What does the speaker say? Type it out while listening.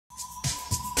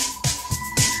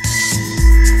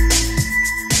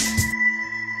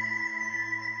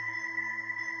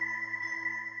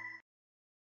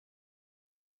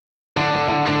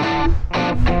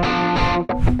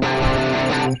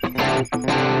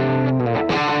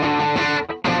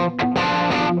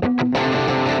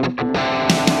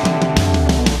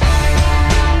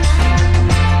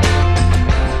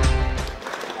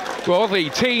Well, the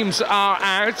teams are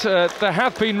out. There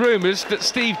have been rumours that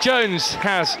Steve Jones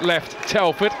has left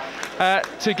Telford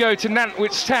to go to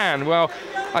Nantwich Town. Well,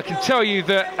 I can tell you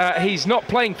that he's not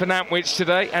playing for Nantwich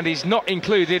today and he's not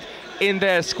included in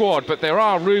their squad. But there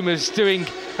are rumours doing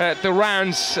the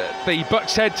rounds, the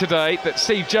Bucks Head today, that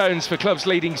Steve Jones, the club's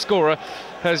leading scorer,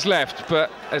 has left.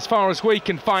 But as far as we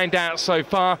can find out so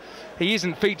far, he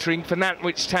isn't featuring for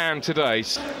Nantwich Town today.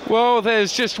 Well,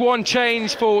 there's just one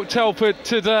change for Telford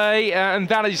today, and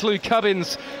that is Luke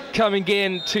Hubbins coming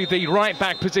in to the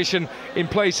right-back position in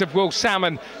place of Will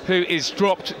Salmon, who is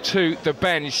dropped to the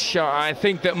bench. I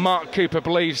think that Mark Cooper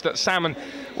believes that Salmon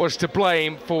was to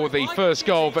blame for the first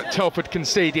goal that Telford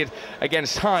conceded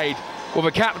against Hyde. Well,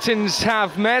 the captains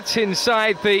have met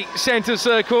inside the centre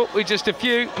circle. We're just a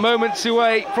few moments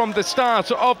away from the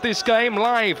start of this game,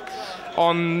 live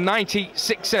on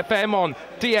 96 FM, on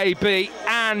DAB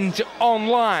and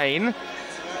online,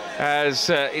 as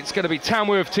it's going to be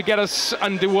Tamworth to get us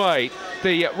underway.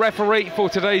 The referee for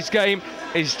today's game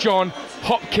is John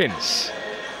Hopkins.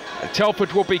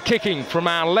 Telford will be kicking from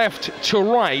our left to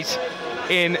right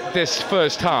in this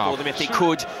first half. For them if they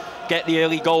could get the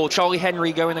early goal. Charlie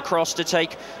Henry going across to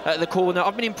take the corner.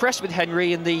 I've been impressed with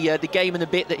Henry in the game and the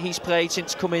bit that he's played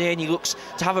since coming in. He looks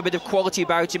to have a bit of quality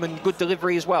about him and good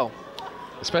delivery as well.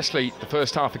 Especially the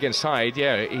first half against Hyde,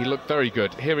 yeah, he looked very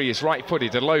good. Here he is,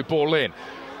 right-footed, a low ball in,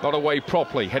 not away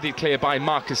properly, headed clear by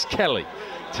Marcus Kelly.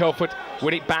 Telford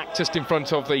win it back just in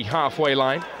front of the halfway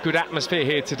line. Good atmosphere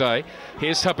here today.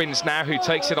 Here's Hubbins now, who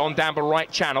takes it on down the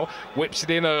right channel, whips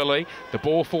it in early. The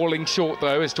ball falling short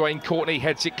though as Dwayne Courtney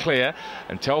heads it clear,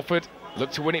 and Telford look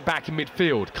to win it back in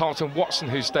midfield. Carlton Watson,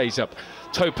 who stays up.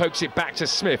 Toe pokes it back to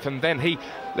Smith, and then he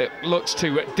looks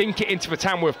to dink it into the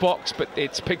Tamworth box, but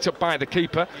it's picked up by the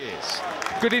keeper. Yes.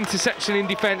 Good interception in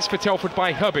defence for Telford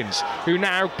by Hubbins, who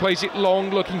now plays it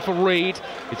long, looking for Reed.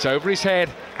 It's over his head,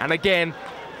 and again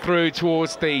through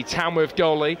towards the Tamworth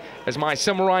goalie. As my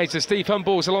summariser, Steve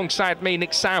Humbles, alongside me,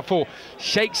 Nick Southall,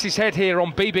 shakes his head here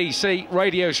on BBC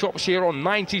Radio Shropshire on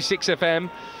 96 FM.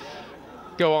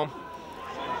 Go on.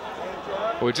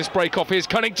 We'll just break off. Here's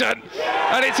Cunnington,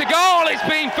 and it's a goal. It's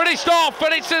been finished off,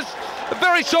 and it's a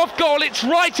very soft goal. It's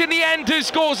right in the end. Who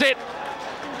scores it?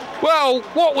 Well,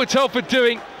 what were Telford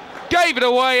doing? Gave it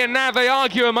away, and now they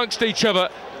argue amongst each other.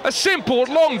 A simple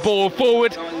long ball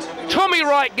forward. Tommy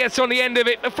Wright gets on the end of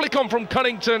it. A flick on from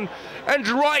Cunnington, and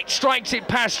Wright strikes it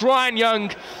past Ryan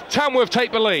Young. Tamworth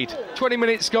take the lead. 20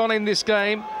 minutes gone in this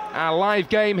game. Our live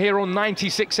game here on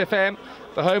 96 FM,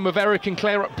 the home of Eric and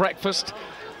Claire at breakfast.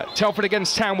 Telford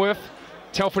against Tamworth.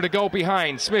 Telford a goal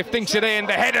behind. Smith thinks it in.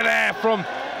 The header there from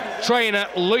Traynor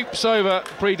loops over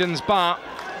Breeden's bar.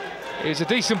 It's a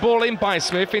decent ball in by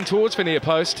Smith in towards the near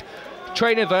post.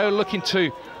 Traynor though looking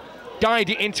to guide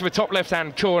it into the top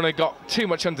left-hand corner. Got too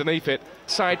much underneath it.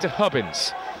 Side to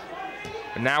Hubbins.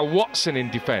 And now Watson in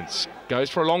defence.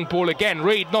 Goes for a long ball again.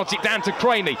 Reed nods it down to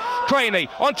Craney. Craney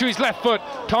onto his left foot.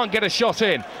 Can't get a shot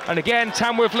in. And again,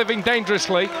 Tamworth living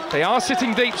dangerously. They are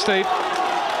sitting deep, Steve.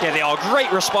 Yeah, they are.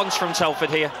 Great response from Telford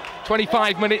here.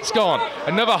 25 minutes gone.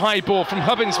 Another high ball from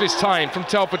Hubbins this time from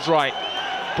Telford's right.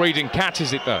 Breeden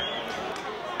catches it though.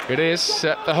 It is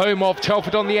the home of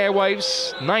Telford on the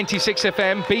airwaves. 96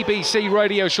 FM, BBC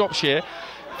Radio Shropshire.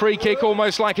 Free kick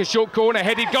almost like a short corner,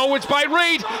 headed goalwards by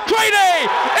Reed. Craney!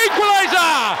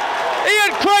 Equaliser!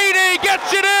 Ian Craney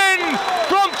gets it in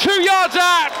from 2 yards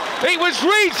out. It was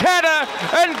Reed's header,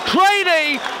 and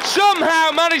Craney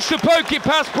somehow managed to poke it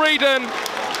past Breeden.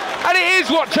 And it is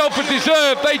what Telford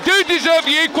deserve. They do deserve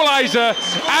the equaliser,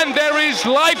 and there is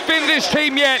life in this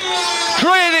team yet.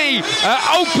 Craney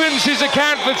opens his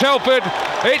account for Telford.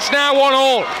 It's now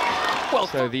 1-1. Well,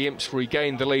 so the Imps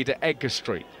regain the lead at Edgar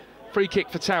Street. Free kick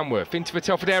for Tamworth into the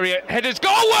Telford area. Headers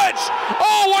goalwards!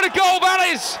 Oh, what a goal that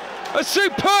is! A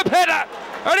superb header,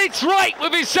 and it's right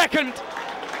with his second.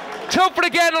 Telford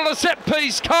again on a set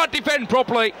piece, can't defend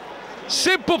properly.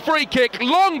 Simple free kick,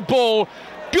 long ball.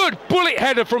 Good bullet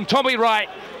header from Tommy Wright,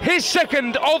 his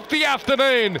second of the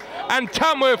afternoon, and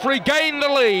Tamworth regain the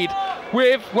lead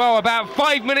with, well, about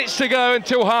 5 minutes to go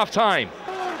until half-time.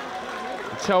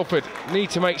 Telford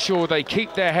need to make sure they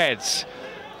keep their heads.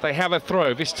 They have a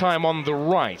throw, this time on the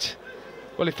right.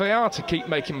 Well, if they are to keep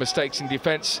making mistakes in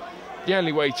defence, the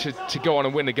only way to go on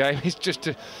and win the game is just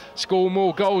to score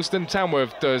more goals than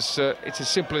Tamworth does. It's as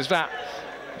simple as that.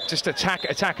 Just attack,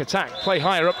 attack, attack, play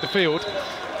higher up the field.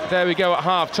 There we go at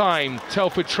half-time.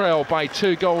 Telford trail by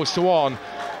 2-1.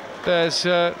 There's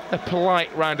a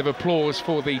polite round of applause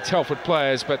for the Telford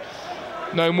players, but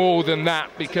no more than that,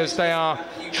 because they are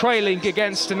trailing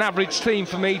against an average team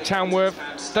for me. Tamworth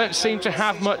don't seem to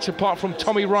have much apart from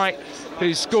Tommy Wright,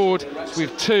 who scored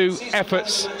with 2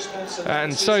 efforts,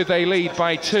 and so they lead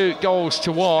by 2 goals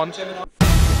to 1.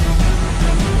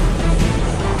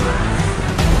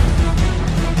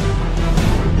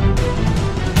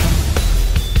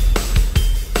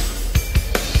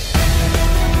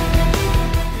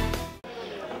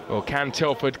 Well, can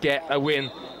Telford get a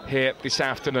win here this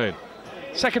afternoon?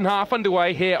 Second half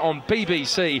underway here on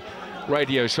BBC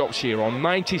Radio Shropshire on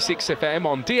 96 FM,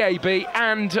 on DAB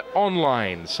and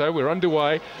online. So we're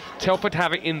underway. Telford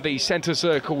have it in the centre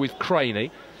circle with Craney.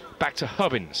 Back to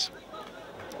Hubbins.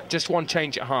 Just one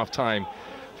change at half-time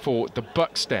for the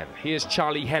Buxton. Here's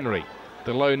Charlie Henry,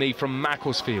 the loanee from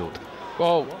Macclesfield.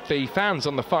 Well, the fans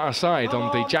on the far side,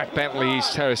 on the Jack Bentley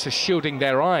East Terrace, are shielding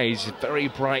their eyes. Very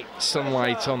bright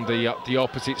sunlight on the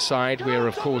opposite side. We're,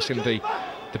 of course, in the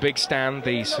big stand,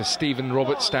 the Sir Stephen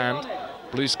Roberts stand.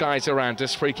 Blue skies around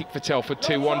us. Free kick for Telford.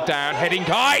 2-1 down. Heading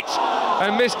height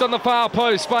and missed on the far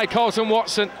post by Carlton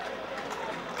Watson.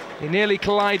 He nearly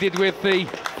collided with the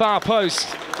far post,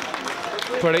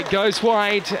 but it goes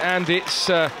wide, and it's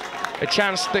a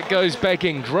chance that goes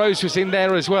begging. Rose was in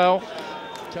there as well.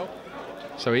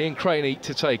 So Ian Craney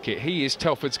to take it. He is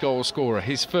Telford's goal scorer,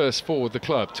 his first for the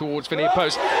club. Towards the near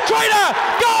post. Trainer!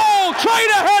 Goal!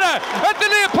 Trainer header at the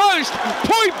near post.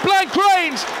 Point blank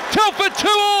range. Telford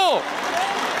 2-all.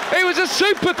 It was a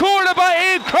super corner by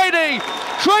Ian Craney.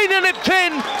 Trainer nipped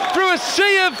in through a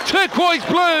sea of turquoise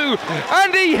blue,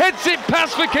 and he heads it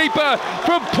past the keeper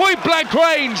from point blank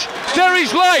range. There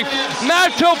is life. Now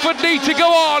Telford need to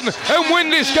go on and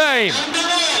win this game.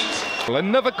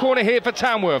 Another corner here for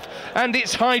Tamworth, and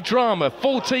it's high drama.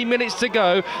 14 minutes to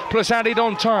go, plus added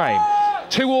on time.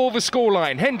 2-all the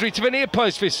scoreline. Hendry to the near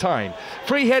post this time.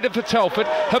 Free header for Telford.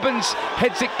 Hubbins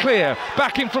heads it clear.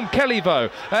 Back in from Kellyvo.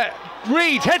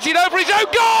 Reed heads it over his own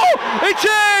goal. It's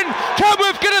in.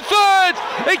 Tamworth get a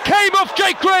third. It came off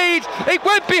Jake Reed. It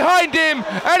went behind him,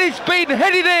 and it's been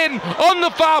headed in on the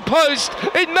far post.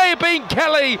 It may have been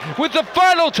Kelly with the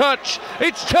final touch.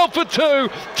 It's Telford 2,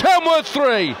 Tamworth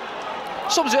 3.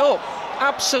 Sums it up,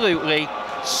 absolutely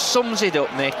sums it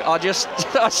up, Nick.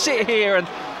 I sit here and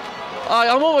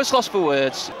I'm almost lost for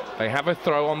words. They have a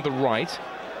throw on the right.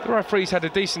 The referee's had a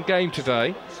decent game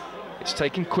today. It's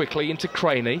taken quickly into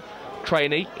Craney.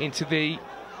 Craney into the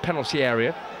penalty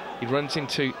area. He runs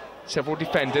into several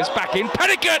defenders. Back in,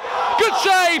 Petticoat! Good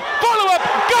save! Follow-up!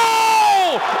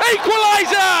 Goal!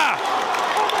 Equaliser!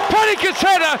 Petticoat's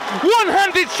header,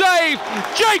 one-handed save.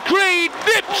 Jake Reed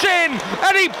nips in,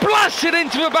 and he blasts it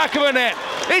into the back of the net.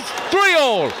 It's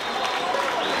 3-all.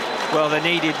 Well, they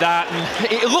needed that,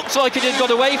 and it looked like it had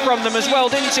got away from them as well,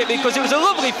 didn't it? Because it was a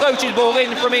lovely floated ball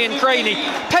in from Ian Craney.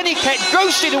 Petticoat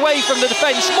ghosted away from the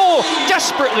defence. More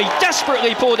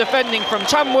desperately poor defending from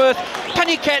Tamworth.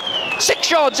 Petticoat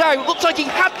 6 yards out, looked like he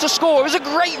had to score. It was a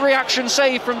great reaction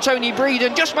save from Tony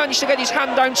Breeden. Just managed to get his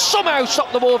hand down, somehow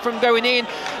stopped the ball from going in,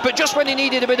 but just when he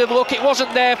needed a bit of luck, it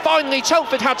wasn't there. Finally,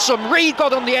 Telford had some. Reed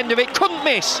got on the end of it, couldn't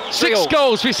miss. 6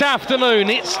 goals this afternoon.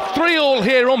 It's 3-all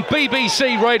here on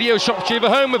BBC Radio Shropshire, the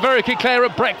home of Erica Clare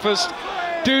at breakfast.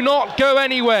 Do not go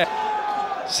anywhere.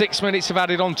 6 minutes of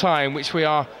added on time, which we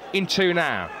are into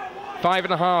now.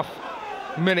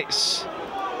 5.5 minutes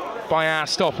by our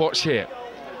stopwatch here.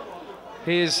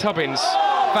 Here's Hubbins,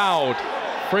 fouled,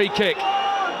 free kick,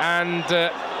 and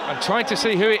I'm trying to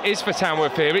see who it is for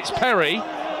Tamworth here. It's Perry,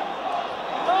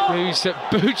 who's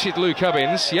booted Luke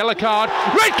Hubbins. Yellow card,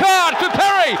 red card for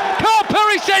Perry. Carl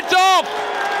Perry sent off.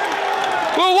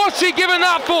 Well, what's he given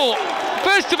that for?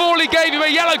 First of all, he gave him a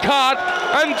yellow card,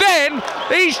 and then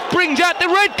he brings out the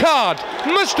red card.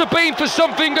 Must have been for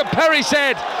something that Perry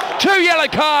said. 2 yellow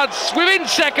cards within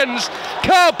seconds.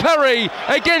 Carl Perry,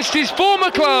 against his former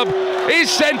club, is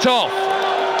sent off.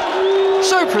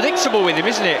 So predictable with him,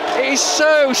 isn't it? It is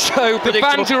so predictable. The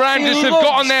fans around us have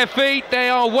got on their feet. They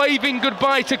are waving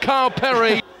goodbye to Carl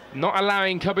Perry. Not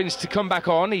allowing Hubbins to come back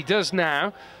on. He does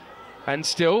now. And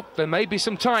still, there may be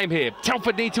some time here.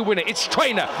 Telford need to win it. It's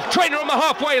Trainer. Trainer on the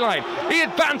halfway line. He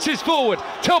advances forward.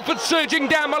 Telford surging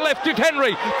down the left with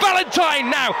Henry. Valentine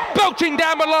now belting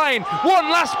down the line. One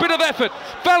last bit of effort.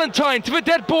 Valentine to the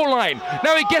dead ball line.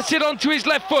 Now he gets it onto his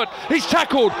left foot. He's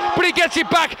tackled, but he gets it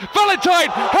back. Valentine,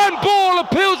 handball,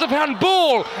 appeals of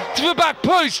handball to the back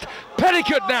post.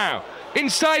 Petticoat now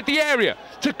inside the area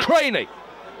to Craney.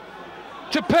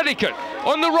 To Petticoat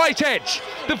on the right edge.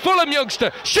 The Fulham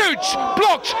youngster shoots,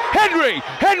 blocked.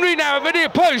 Henry now at the near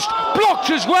post, blocked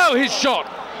as well his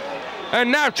shot. And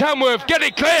now Tamworth get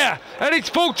it clear, and it's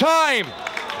full time.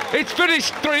 It's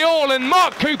finished 3-3, and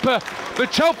Mark Cooper, the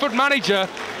Telford manager,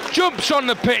 jumps on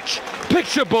the pitch,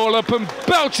 picks the ball up and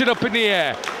belts it up in the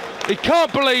air. He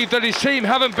can't believe that his team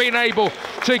haven't been able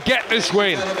to get this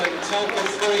win.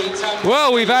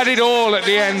 Well, we've had it all at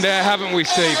the end there, haven't we,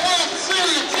 Steve?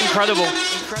 Incredible.